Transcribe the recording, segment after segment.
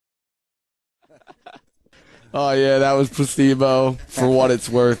Oh yeah, that was Placebo. For what it's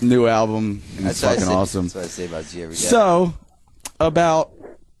worth, new album. It's fucking awesome. That's what I say about G every day. So, about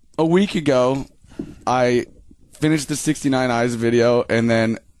a week ago, I finished the 69 Eyes video, and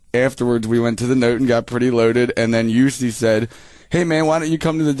then afterwards we went to the Note and got pretty loaded, and then UC said, hey man, why don't you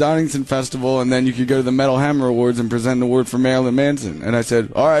come to the Donington Festival, and then you could go to the Metal Hammer Awards and present an award for Marilyn Manson. And I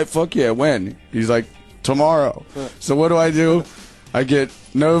said, alright, fuck yeah, when? He's like, tomorrow. So what do? I get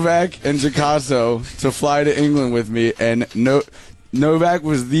Novak and Jacasso to fly to England with me, and Novak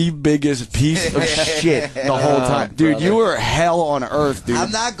was the biggest piece of shit the whole time. Dude, brother. you were hell on earth, dude.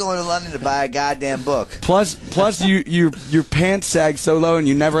 I'm not going to London to buy a goddamn book. Plus, your pants sag so low and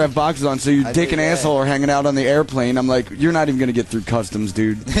you never have boxes on, so your dick and asshole are hanging out on the airplane. I'm like, you're not even going to get through customs,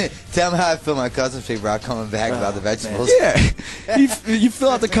 dude. Tell me how I fill my customs paper out coming back about the vegetables. Yeah. you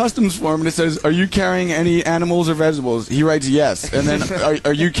fill out the customs form and it says, are you carrying any animals or vegetables? He writes yes. And then,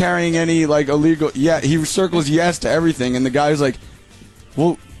 are you carrying any, like, illegal? Yeah, he circles yes to everything, and the guy's like,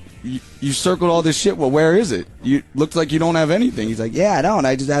 well, you circled all this shit. Well, where is it? You looks like you don't have anything. He's like, yeah, I don't.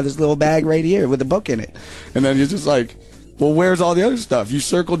 I just have this little bag right here with a book in it. And then he's just like, well, where's all the other stuff? You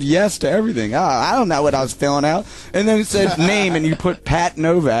circled yes to everything. Oh, I don't know what I was filling out. And then it said name, and you put Pat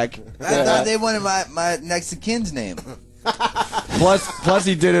Novak. I thought they wanted my next of kin's name. Plus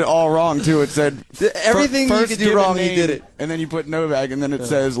he did it all wrong too. It said everything you could do wrong, he did it. And then you put Novak, and then it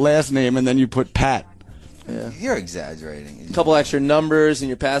says last name, and then you put Pat. Yeah. You're exaggerating. A couple extra numbers and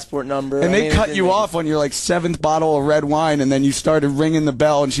your passport number. And they cut you off on your like 7th bottle of red wine, and then you started ringing the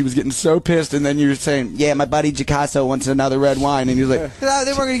bell, and she was getting so pissed, and then you were saying, yeah, my buddy Jacasso wants another red wine, and he was like, No,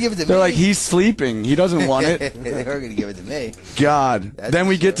 they weren't going to give it to me. They're like, he's sleeping. He doesn't want it. They weren't going to give it to me. God. Then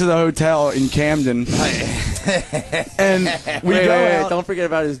we get to the hotel in Camden, and we go out. Don't forget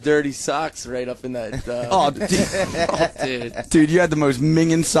about his dirty socks right up in that. Dude. Dude, you had the most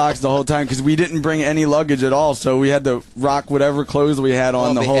minging socks the whole time because we didn't bring any luggage at all, so we had to rock whatever clothes we had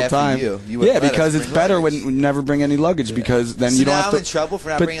on the whole time. Yeah, because it's better when we never bring any luggage because then you don't have to. I'm in trouble for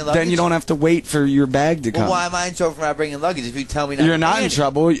not bringing luggage. Then you don't have to wait for your bag to come. Well, why am I in trouble for not bringing luggage if you tell me not? You're not in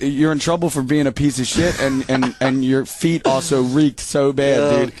trouble. You're in trouble for being a piece of shit, and your feet also reeked so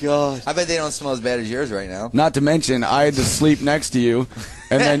bad, dude. Oh God. I bet they don't smell as bad as yours right now. Not to mention, I had to sleep next to you,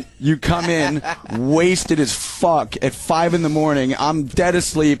 and then you come in wasted as fuck at 5 in the morning. I'm dead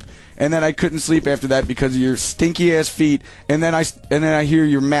asleep, and then I couldn't sleep after that because of your stinky ass feet. And then I hear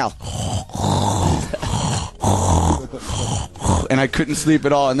your mouth, and I couldn't sleep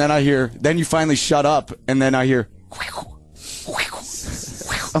at all. And then you finally shut up, and then I hear.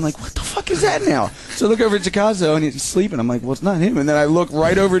 I'm like, what the fuck is that now? So I look over at Jacasso, and he's sleeping. I'm like, well, it's not him. And then I look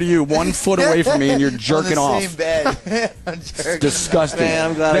right over to you, 1 foot away from me, and you're jerking off. Same bed. I'm jerking. Disgusting.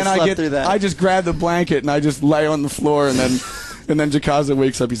 Man, I'm glad I slept through that. I just grab the blanket, and I just lay on the floor, and then Jacasso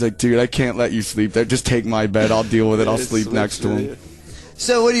wakes up. He's like, dude, I can't let you sleep there. Just take my bed. I'll deal with it. I'll sleep next to him.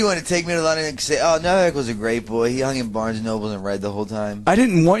 So what do you want to take me to London and say, oh, Novak was a great boy. He hung in Barnes & Noble and read the whole time. I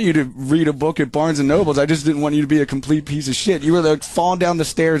didn't want you to read a book at Barnes & Noble's. I just didn't want you to be a complete piece of shit. You were like falling down the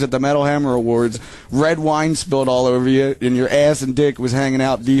stairs at the Metal Hammer Awards, red wine spilled all over you, and your ass and dick was hanging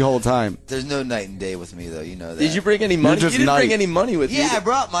out the whole time. There's no night and day with me, though. You know that. Did you bring any money? You didn't bring any money with you. Yeah, I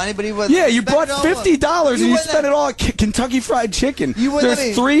brought money, but he wasn't. Yeah, you brought $50 and you spent it all at Kentucky Fried Chicken.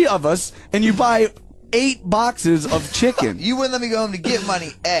 There's 3 of us, and you buy 8 boxes of chicken. You wouldn't let me go home to get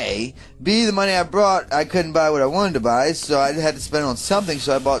money, A. B, the money I brought, I couldn't buy what I wanted to buy, so I had to spend it on something,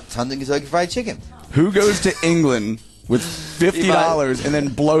 so I bought tons of Kentucky Fried Chicken. Who goes to England with $50 and then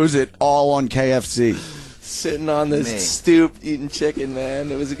blows it all on KFC? Sitting on this stoop eating chicken,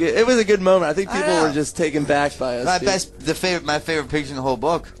 man. It was a good moment. I think people were just taken back by us. My favorite picture in the whole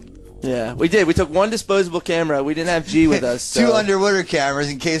book. Yeah, we did. We took 1 disposable camera. We didn't have G with us. So. 2 underwater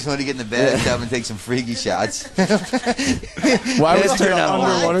cameras in case we want to get in the bathtub and take some freaky shots. Why was it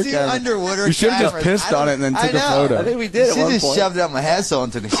underwater camera? Underwater you should have just pissed on it and then took a photo. I think we did at one point. Just shoved it up my asshole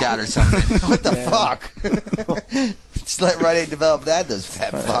and took a shot or something. What the fuck? Just let Rite Aid develop that, those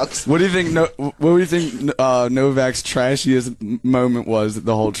fat fucks. What do you think Novak's trashiest moment was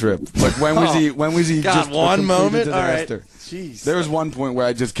the whole trip? Like when was he God, just one moment? All right. Jeez. There was one point where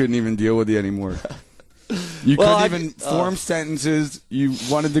I just couldn't even deal with you anymore. You couldn't even form sentences. You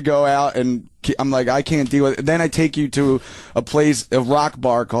wanted to go out, and I'm like, I can't deal with it. Then I take you to a place, a rock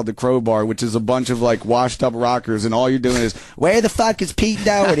bar called the Crowbar, which is a bunch of like washed up rockers, and all you're doing is, where the fuck is Pete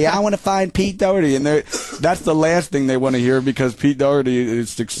Doherty? I want to find Pete Doherty. And that's the last thing they want to hear because Pete Doherty is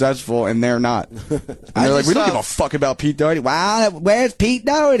successful and they're not. And they're like, we don't give a fuck about Pete Doherty. Wow, where's Pete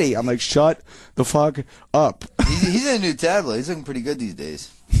Doherty? I'm like, shut the fuck up. He's in a new tablet. He's looking pretty good these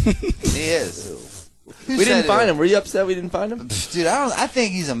days. He is. Who We said didn't find it? him. Were you upset we didn't find him? Dude, I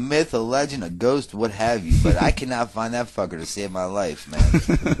think he's a myth, a legend, a ghost, what have you. But I cannot find that fucker to save my life, man.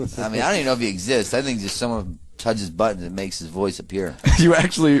 I mean, I don't even know if he exists. I think just someone touches buttons and makes his voice appear. You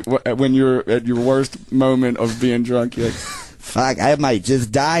actually, when you're at your worst moment of being drunk, you're like, fuck, I might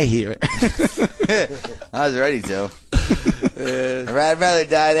just die here. I was ready to. I'd rather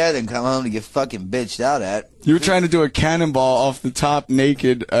die there than come home to get fucking bitched out at. You were trying to do a cannonball off the top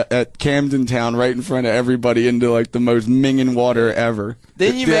naked at Camden Town right in front of everybody into like the most minging water ever.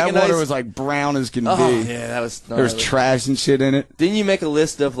 Didn't you Dude, make that a water nice- was like brown as can Oh, be. yeah, that was There was gnarly. trash and shit in it. Didn't you make a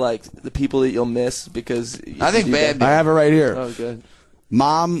list of like the people that you'll miss because I think you Bam got- I have it right here. Oh, good.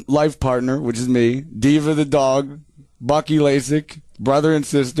 Mom, life partner, which is me, Diva the dog, Bucky Lasik, brother and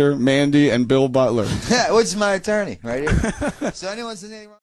sister, Mandy, and Bill Butler. Which is my attorney, right here. So anyone says anything wrong?